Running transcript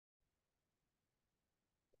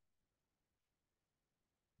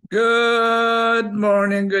Good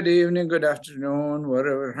morning, good evening, good afternoon,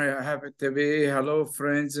 wherever I happen to be. Hello,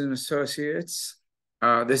 friends and associates.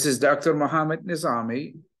 This is Dr. Mohamed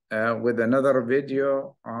Nezami with another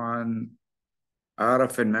video on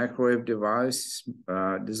RF and microwave device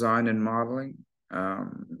design and modeling.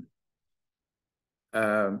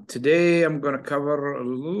 Today, I'm going to cover a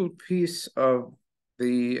little piece of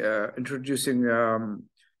the introducing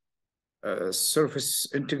surface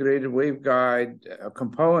integrated waveguide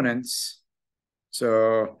components.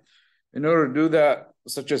 So in order to do that,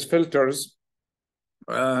 such as filters,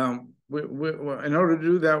 in order to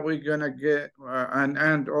do that, we're going to get,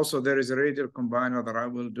 and also there is a radial combiner that I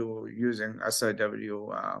will do using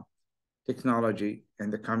SIW technology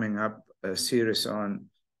in the coming up series on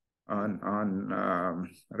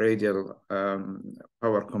radial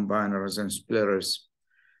power combiners and splitters.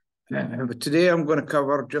 But today I'm going to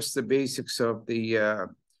cover just the basics of the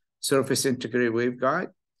surface integrated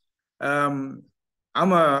waveguide. I'm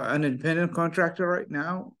an independent contractor right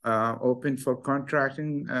now, open for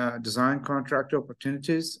contracting, design contract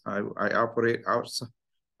opportunities. I operate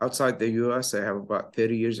outside the US. I have about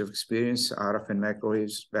 30 years of experience RF and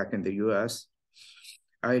microwaves back in the US.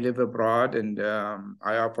 I live abroad and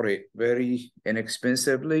I operate very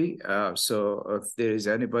inexpensively. So if there is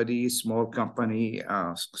anybody, small company,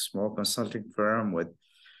 small consulting firm with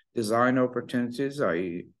design opportunities,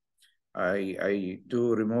 I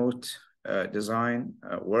do remote design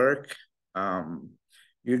work.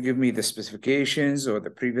 You give me the specifications or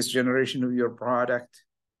the previous generation of your product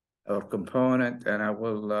or component, and I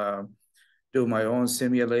will do my own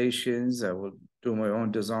simulations. I will do my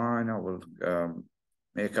own design. I will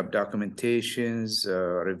make up documentations,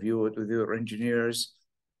 review it with your engineers,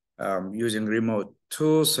 using remote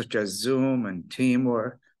tools such as Zoom and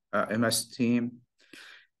Teamwork, MS Team,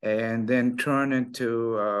 and then turn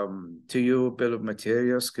into to you bill of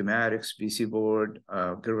materials, schematics, PC board,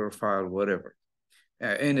 Gerber file, whatever.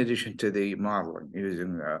 In addition to the modeling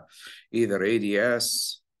using either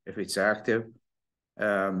ADS if it's active,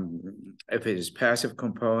 if it is passive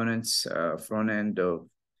components, front end of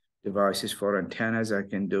devices for antennas, I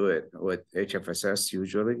can do it with HFSS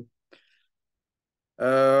usually,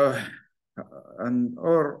 or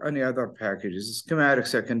any other packages.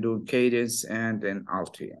 Schematics I can do in Cadence and in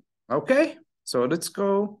Altium. Okay, so let's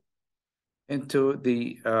go into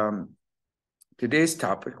the today's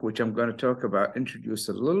topic, which I'm going to talk about, introduce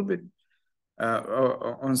a little bit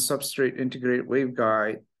on substrate integrated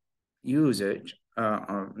waveguide usage.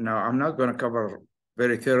 Now, I'm not going to cover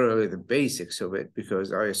very thoroughly the basics of it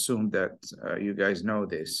because I assume that you guys know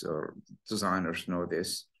this or designers know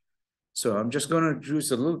this. So I'm just going to introduce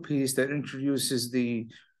a little piece that introduces the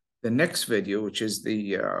next video, which is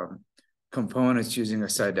the components using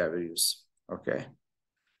SIWs. Okay.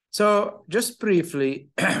 So just briefly,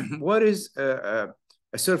 what is a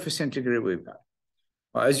surface integrated waveguide?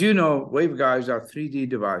 Well, as you know, waveguides are 3D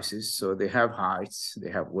devices, so they have heights,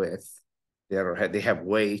 they have width, they have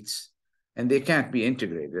weights, and they can't be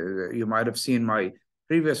integrated. You might have seen my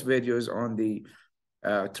previous videos on the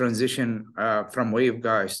transition from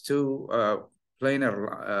waveguides to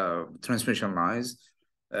planar transmission lines.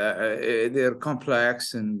 They're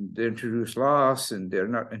complex and they introduce loss and they're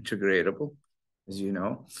not integratable, as you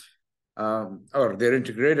know. Or they're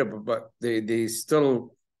integratable, but they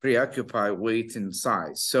still preoccupy weight and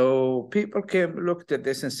size. So people looked at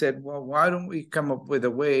this and said, well, why don't we come up with a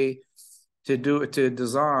way to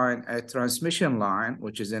design a transmission line,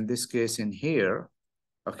 which is in this case in here,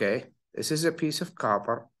 okay? This is a piece of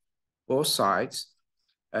copper, both sides,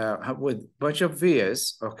 with a bunch of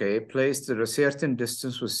vias, okay, placed at a certain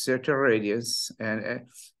distance with certain radius.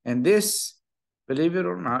 And this, believe it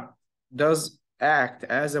or not, does act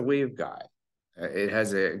as a waveguide. It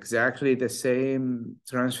has exactly the same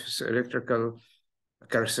electrical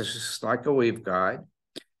characteristics like a waveguide.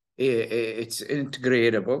 It's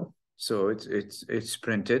integratable. So it's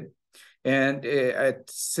printed. And at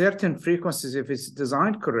certain frequencies, if it's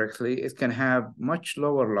designed correctly, it can have much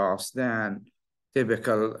lower loss than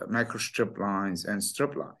typical microstrip lines and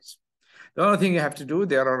strip lines. The only thing you have to do,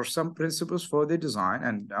 there are some principles for the design,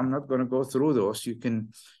 and I'm not going to go through those. You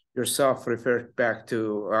can yourself refer back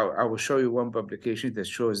to, I will show you one publication that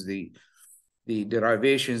shows the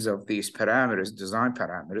derivations of these parameters, design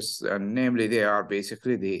parameters, and namely they are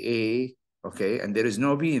basically the A, okay, and there is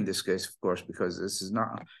no B in this case, of course, because this is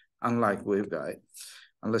not unlike waveguide,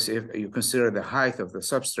 unless if you consider the height of the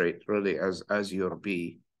substrate really as your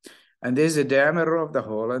B. And there's the diameter of the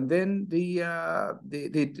hole, and then the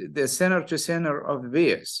center to center of the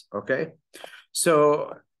vias, okay?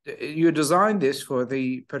 So you design this for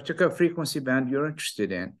the particular frequency band you're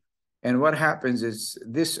interested in. And what happens is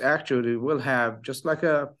this actually will have, just like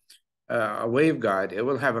a waveguide, it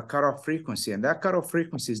will have a cutoff frequency, and that cutoff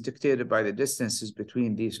frequency is dictated by the distances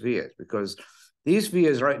between these vias, because these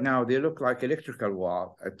vias right now, they look like electrical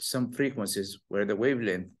wall at some frequencies where the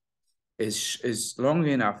wavelength is long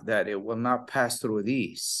enough that it will not pass through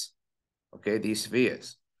these, okay, these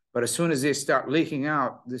vias. But as soon as they start leaking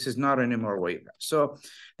out, this is not anymore waveguide. So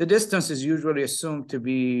the distance is usually assumed to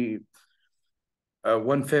be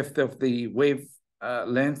 1/5 of the wave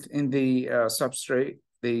length in the substrate.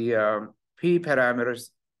 The P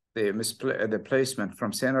parameters, the placement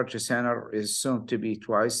from center to center is assumed to be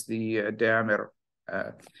twice the diameter.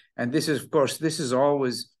 And this is, of course, this is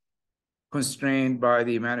always constrained by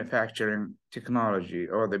the manufacturing technology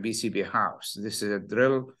or the PCB house. This is a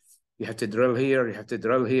drill. You have to drill here, you have to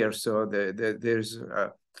drill here. So there's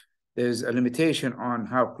a limitation on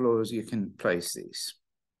how close you can place these.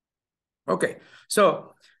 Okay,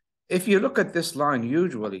 so if you look at this line,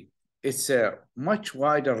 usually it's a much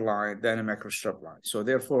wider line than a microstrip line. So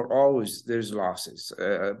therefore, always there's losses,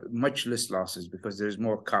 much less losses because there's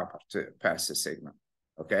more copper to pass the signal,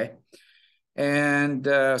 okay? And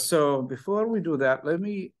so before we do that, let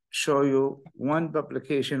me show you one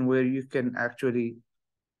publication where you can actually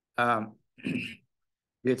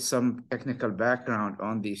get some technical background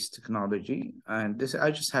on this technology. And this,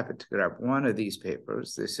 I just happened to grab one of these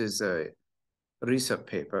papers. This is a recent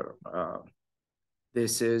paper.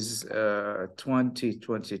 This is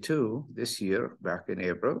 2022, this year, back in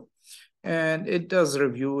April. And it does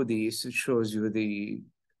review these. It shows you the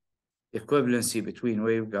equivalency between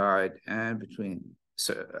waveguide and between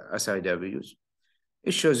SIWs.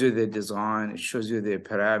 It shows you the design, it shows you the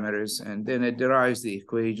parameters, and then it derives the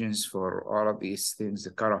equations for all of these things, the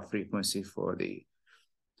cutoff frequency for the,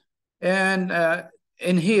 and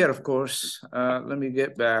in here, of course, let me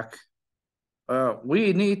get back.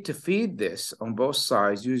 We need to feed this on both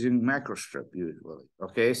sides using microstrip usually,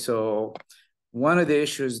 okay? So one of the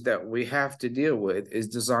issues that we have to deal with is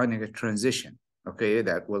designing a transition, okay,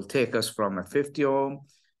 that will take us from a 50 ohm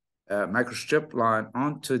microstrip line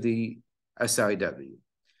onto the SIW.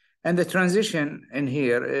 And the transition in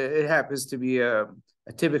here, it happens to be a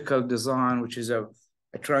typical design, which is a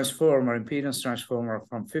transformer, impedance transformer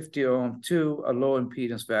from 50 ohm to a low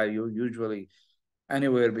impedance value, usually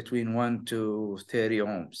anywhere between 1 to 30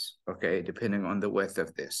 ohms, okay, depending on the width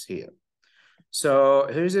of this here. So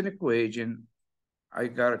here's an equation. I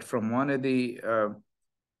got it from one of the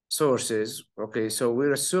sources, okay? So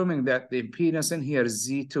we're assuming that the impedance in here is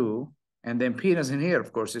Z2, and the impedance in here,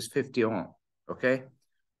 of course, is 50 ohm, okay?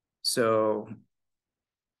 So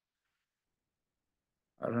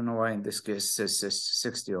I don't know why in this case it says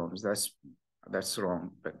 60 ohms. That's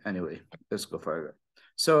wrong, but anyway, let's go further.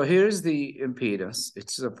 So here's the impedance.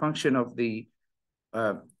 It's a function of the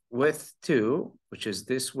width 2, which is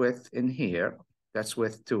this width in here. That's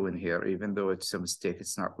width 2 in here, even though it's a mistake,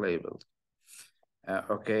 it's not labeled.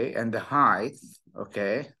 Okay, and the height,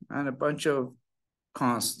 okay, and a bunch of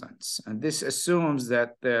constants. And this assumes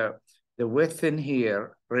that the width in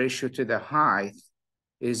here ratio to the height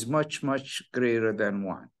is much, much greater than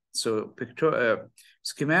 1. So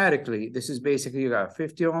schematically, this is basically you got a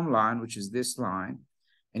 50 ohm line, which is this line,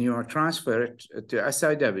 and you want to transfer it to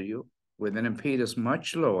SIW with an impedance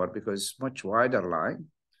much lower because it's much wider line.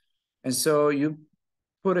 And so you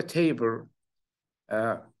put a taper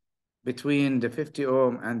between the 50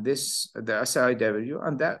 ohm and the SIW,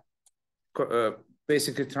 and that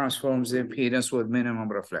basically transforms the impedance with minimum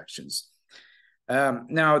reflections.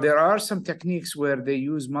 Now, there are some techniques where they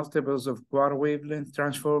use multiples of quarter wavelength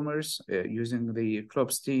transformers using the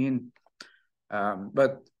Klopstein,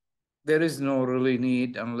 but there is no really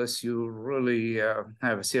need unless you really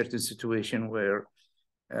have a certain situation where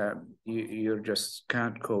you just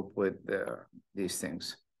can't cope with these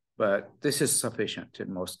things. But this is sufficient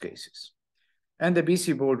in most cases. And the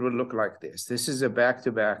BC board will look like this. This is a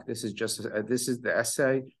back-to-back. This is just this is the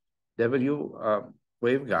SIW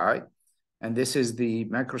waveguide, and this is the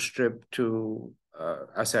microstrip to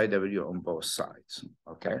SIW on both sides.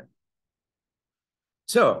 Okay.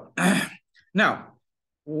 So now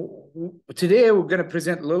today we're going to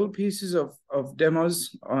present little pieces of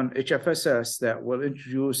demos on HFSS that will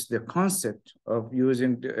introduce the concept of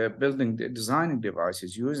using designing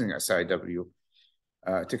devices using SIW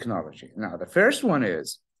technology. Now, the first one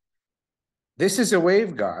is, this is a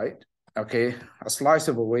waveguide, okay, a slice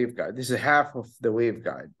of a waveguide. This is half of the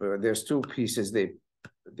waveguide, but there's two pieces they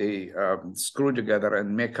screw together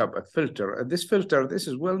and make up a filter. And this filter, this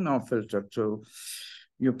is well-known filter too.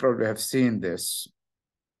 You probably have seen this.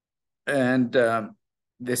 And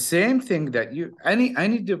the same thing that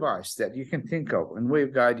any device that you can think of in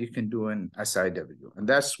waveguide, you can do in SIW. And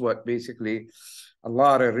that's what basically a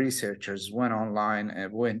lot of researchers went online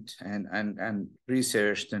and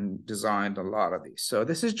researched and designed a lot of these. So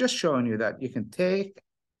this is just showing you that you can take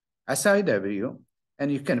SIW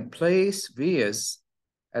and you can place vias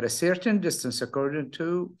at a certain distance according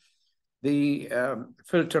to the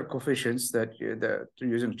filter coefficients that you're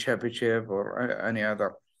using Chebyshev or any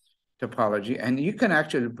other topology, and you can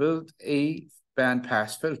actually build a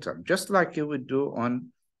bandpass filter, just like you would do on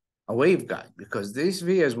a waveguide, because these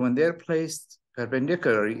vias, when they're placed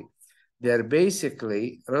perpendicularly, they're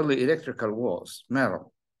basically really electrical walls,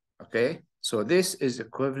 metal, okay? So this is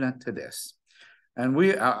equivalent to this. And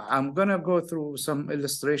I'm gonna go through some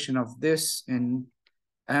illustration of this in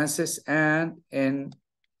ANSYS and in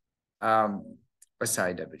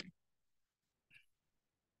SIW.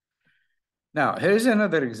 Now, here's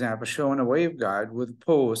another example showing a waveguide with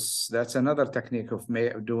posts. That's another technique of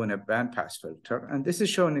doing a bandpass filter. And this is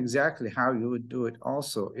showing exactly how you would do it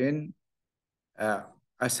also in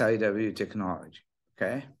SIW technology,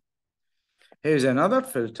 okay? Here's another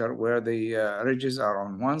filter where the ridges are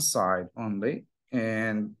on one side only,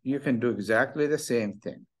 and you can do exactly the same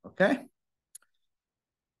thing, okay?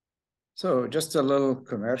 So just a little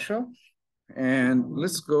commercial, and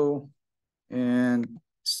let's go and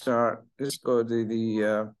start. Let's go to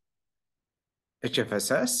the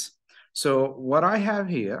HFSS. So what I have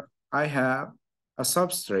here, I have a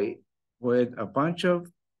substrate with a bunch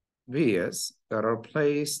of vias that are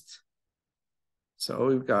placed. So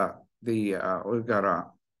we've got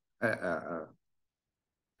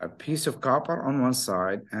a piece of copper on one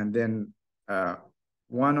side and then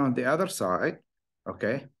one on the other side,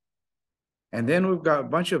 okay? And then we've got a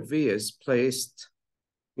bunch of vias placed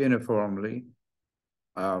uniformly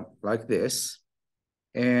like this.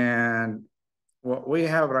 And what we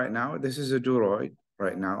have right now, this is a duroid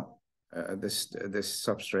right now, this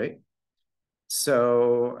substrate.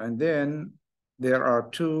 So, and then there are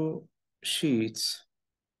two sheets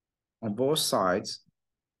on both sides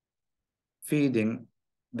feeding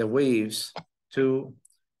the waves to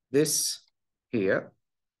this here.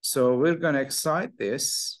 So we're going to excite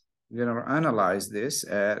this. We're going to analyze this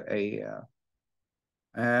at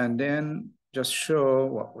and then just show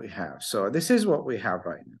what we have. So this is what we have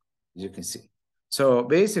right now, as you can see. So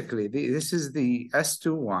basically, this is the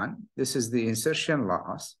S21. This is the insertion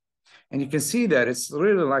loss. And you can see that it's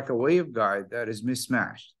really like a waveguide that is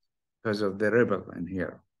mismatched because of the ripple in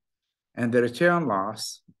here. And the return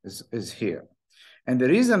loss is here. And the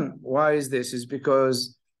reason why is this is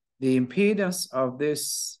because the impedance of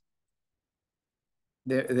this,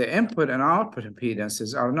 the input and output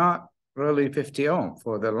impedances are not really 50 ohm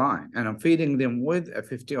for the line. And I'm feeding them with a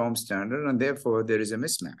 50 ohm standard, and therefore there is a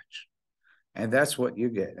mismatch. And that's what you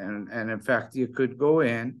get. And in fact, you could go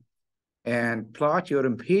in and plot your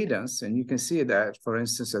impedance, and you can see that, for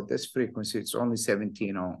instance, at this frequency, it's only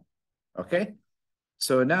 17 ohm, okay?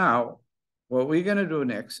 So now, what we're gonna do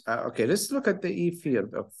next, okay, let's look at the E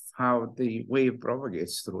field of how the wave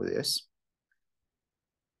propagates through this.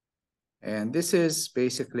 And this is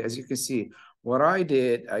basically, as you can see, what I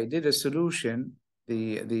did a solution,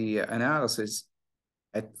 the analysis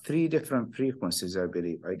at 3 different frequencies, I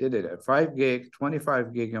believe. I did it at 5 gig,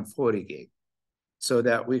 25 gig, and 40 gig, so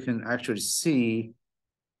that we can actually see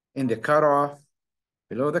in the cutoff,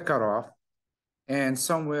 below the cutoff, and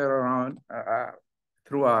somewhere around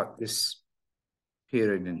throughout this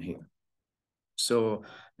period in here. So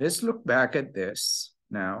let's look back at this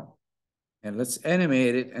now, and let's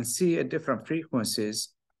animate it and see at different frequencies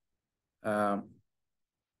how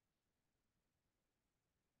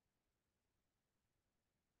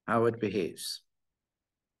it behaves.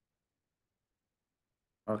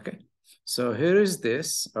 Okay, so here is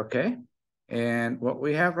this, okay? And what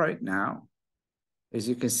we have right now is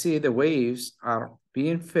you can see the waves are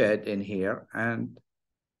being fed in here, and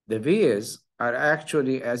the vias are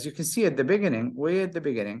actually, as you can see at the beginning, way at the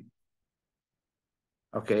beginning,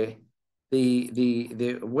 okay,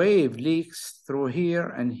 the wave leaks through here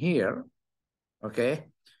and here, okay?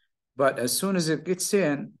 But as soon as it gets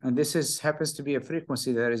in, and this happens to be a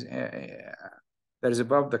frequency that is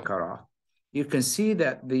above the cutoff, you can see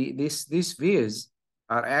that these vias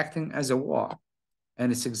are acting as a wall,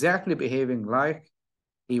 and it's exactly behaving like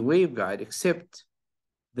a waveguide, except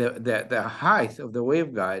the height of the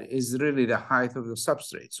waveguide is really the height of the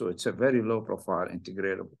substrate. So it's a very low profile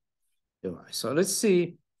integratable device. So let's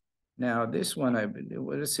see now this one, I believe,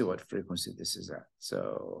 well, let's see what frequency this is at.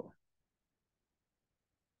 So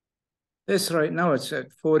this right now, it's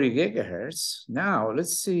at 40 gigahertz. Now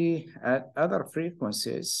let's see at other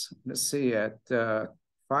frequencies. Let's see at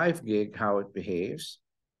 5 gig, how it behaves.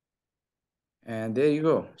 And there you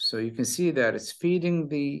go. So you can see that it's feeding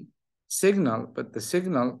the signal, but the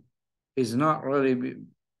signal is not really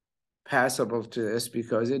passable to this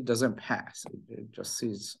because it doesn't pass. It just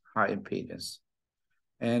sees high impedance.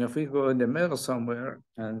 And if we go in the middle somewhere,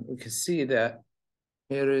 and we can see that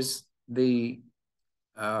here is the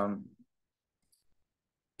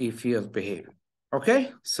E-field behavior.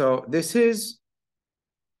 Okay, so this is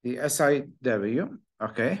the SIW,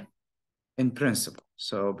 okay, in principle.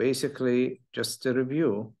 So basically, just to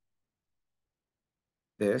review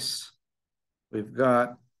this, we've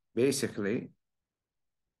got basically,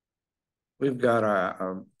 we've got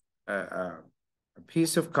a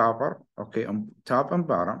piece of copper, okay, on top and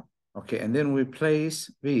bottom, okay, and then we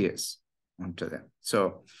place vias onto them.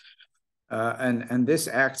 So, and this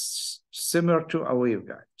acts similar to a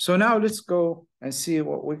waveguide. So now let's go and see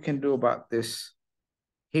what we can do about this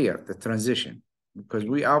here, the transition, because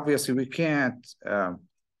we obviously can't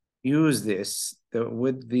use this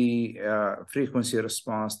with the frequency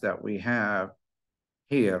response that we have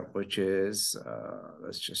here, which is,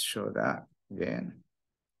 let's just show that again.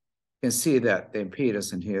 You can see that the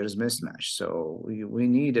impedance in here is mismatched. So we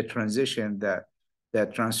need a transition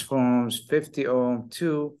that transforms 50 ohm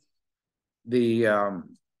to the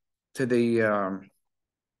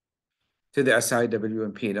SIW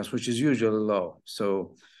impedance, which is usually low.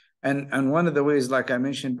 So, and one of the ways, like I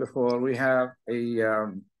mentioned before, we have a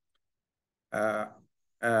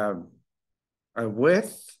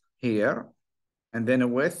width here, and then a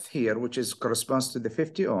width here, which corresponds to the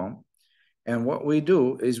 50 ohm. And what we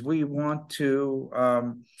do is we want to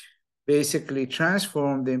basically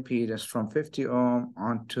transform the impedance from 50 ohm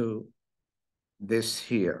onto this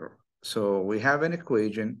here. So we have an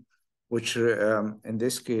equation, which in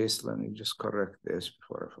this case, let me just correct this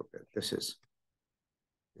before I forget. This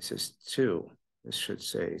is 2. This should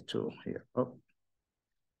say 2 here. Oh.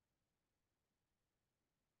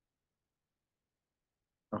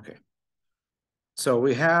 Okay. So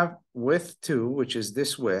we have width 2, which is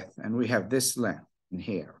this width, and we have this length in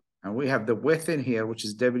here. And we have the width in here, which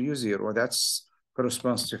is W0. That's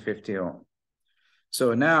corresponds to 50 ohm.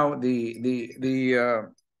 So now the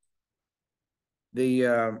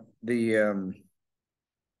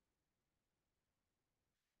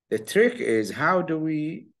trick is how do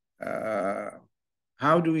we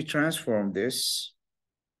transform this?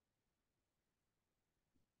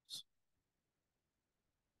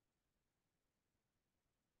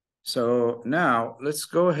 So now let's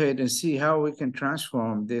go ahead and see how we can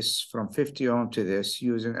transform this from 50 ohm to this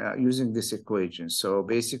using this equation. So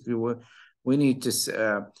basically, we need to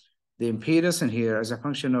the impedance in here as a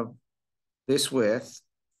function of this width,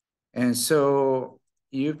 and so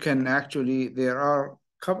you can actually, there are a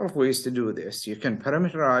couple of ways to do this. You can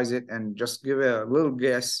parameterize it and just give a little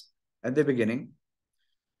guess at the beginning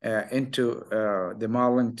into the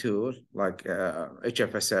modeling tool like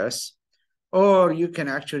HFSS. Or you can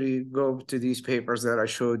actually go to these papers that I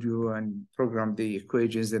showed you and program the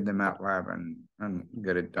equations in the MATLAB and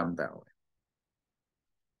get it done that way.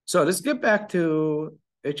 So let's get back to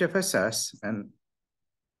HFSS. And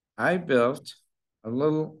I built a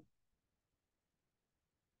little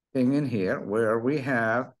thing in here where we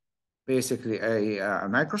have basically a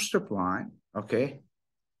microstrip line, okay?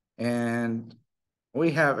 And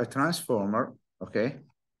we have a transformer, okay?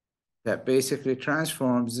 That basically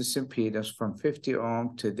transforms this impedance from 50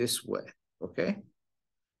 ohm to this width, okay?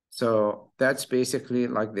 So that's basically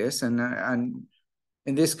like this. And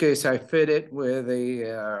in this case, I fit it with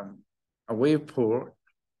a wave port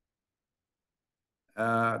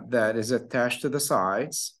that is attached to the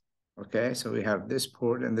sides, okay? So we have this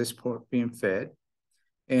port and this port being fed.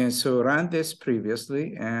 And so ran this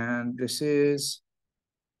previously, and this is,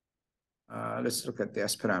 let's look at the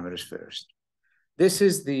S parameters first. This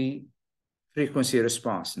is the frequency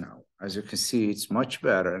response now. As you can see, it's much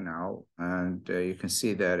better now. And you can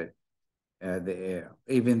see that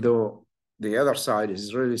even though the other side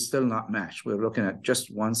is really still not matched, we're looking at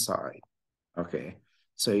just one side, okay?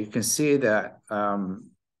 So you can see that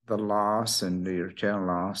the loss and the return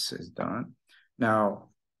loss is done. Now,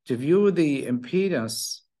 to view the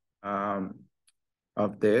impedance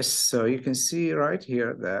of this, so you can see right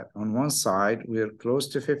here that on one side, we're close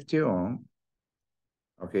to 50 ohm,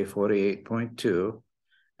 okay, 48.2.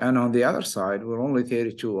 And on the other side, we're only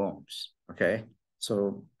 32 ohms, okay?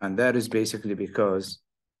 So, and that is basically because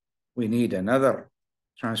we need another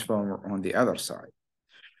transformer on the other side.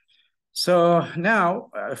 So now,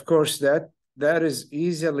 of course, that is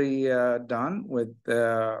easily done with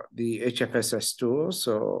the HFSS tool.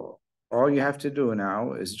 So all you have to do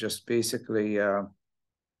now is just basically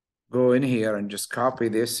go in here and just copy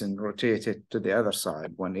this and rotate it to the other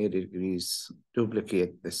side, 180 degrees,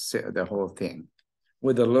 duplicate the whole thing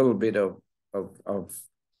with a little bit of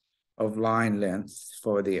line length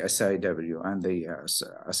for the SIW and the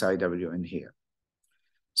SIW in here.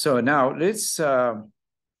 So now let's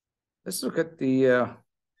look at the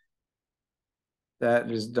that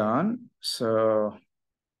is done. So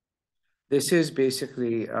this is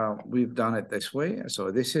basically we've done it this way. So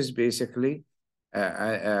this is basically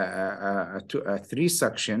a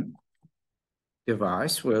 3-section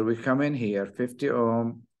device where we come in here, 50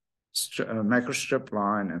 ohm microstrip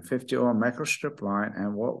line and 50 ohm microstrip line,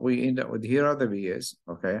 and what we end up with here are the vias.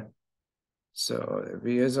 Okay, so the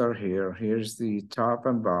vias are here. Here's the top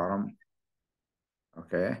and bottom.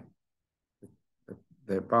 Okay,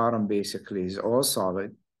 the bottom basically is all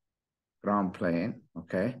solid ground plane.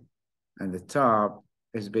 Okay, and the top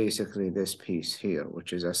is basically this piece here,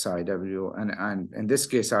 which is SIW, and in this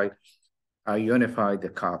case I unified the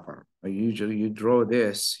copper. Usually you draw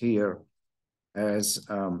this here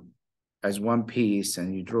as one piece,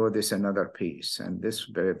 and you draw this another piece, and this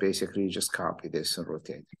basically you just copy this and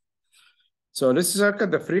rotate. So let's look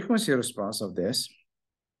at the frequency response of this.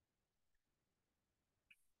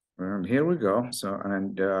 And here we go. So,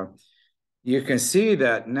 and you can see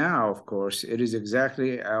that now, of course, it is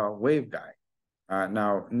exactly a waveguide.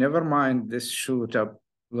 Now, never mind this shoot up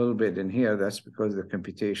a little bit in here. That's because of the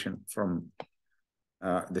computation from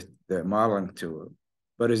the modeling tool.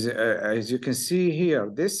 But as you can see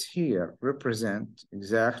here, this here represents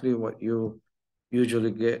exactly what you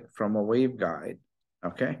usually get from a waveguide,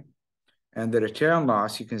 okay? And the return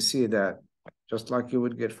loss, you can see that just like you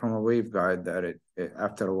would get from a waveguide, that it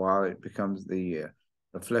after a while, it becomes the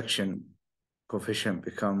reflection coefficient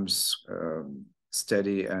becomes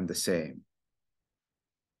steady and the same.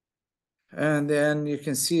 And then you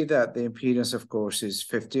can see that the impedance, of course, is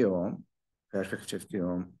 50 ohm, perfect 50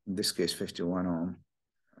 ohm, in this case, 51 ohm.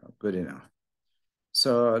 Good enough.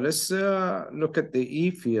 So let's look at the E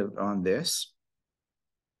field on this.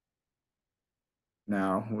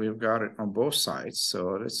 Now we've got it on both sides.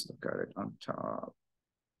 So let's look at it on top.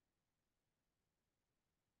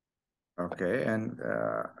 Okay, and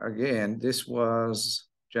again, this was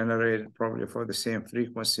generated probably for the same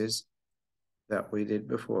frequencies that we did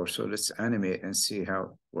before. So let's animate and see how it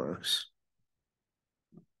works.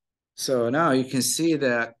 So now you can see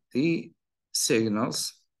that the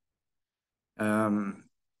signals,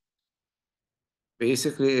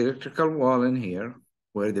 basically electrical wall in here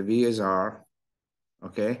where the vias are,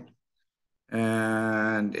 okay?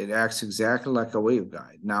 And it acts exactly like a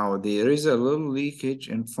waveguide. Now there is a little leakage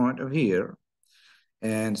in front of here.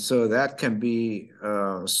 And so that can be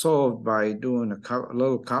solved by doing a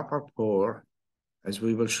little copper pour, as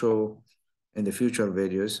we will show in the future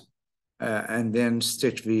videos, and then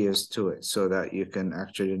stitch vias to it so that you can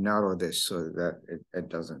actually narrow this so that it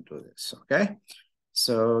doesn't do this, okay?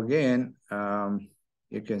 So again,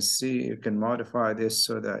 you can see, you can modify this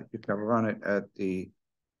so that you can run it at the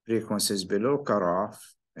frequencies below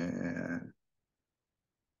cutoff, and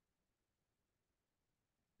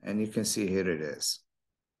you can see here it is,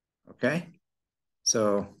 okay?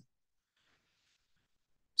 So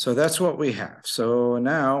that's what we have. So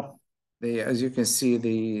now, as you can see,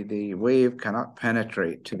 the wave cannot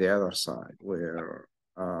penetrate to the other side where,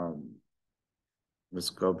 let's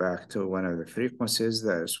go back to one of the frequencies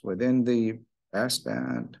that's within the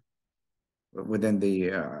passband, within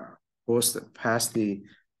the past the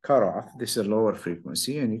cutoff. This is a lower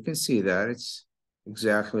frequency, and you can see that it's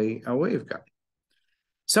exactly a waveguide.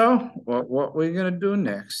 So what we're gonna do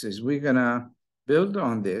next is we're gonna build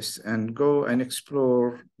on this and go and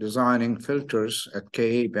explore designing filters at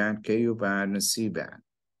Ka band, Ku band, and C band,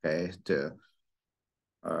 okay,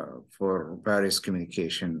 for various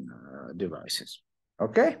communication devices.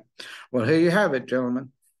 Okay, well, here you have it,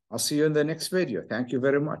 gentlemen. I'll see you in the next video. Thank you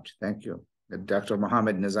very much. Thank you. Dr.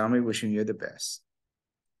 Mohamed Nezami, wishing you the best.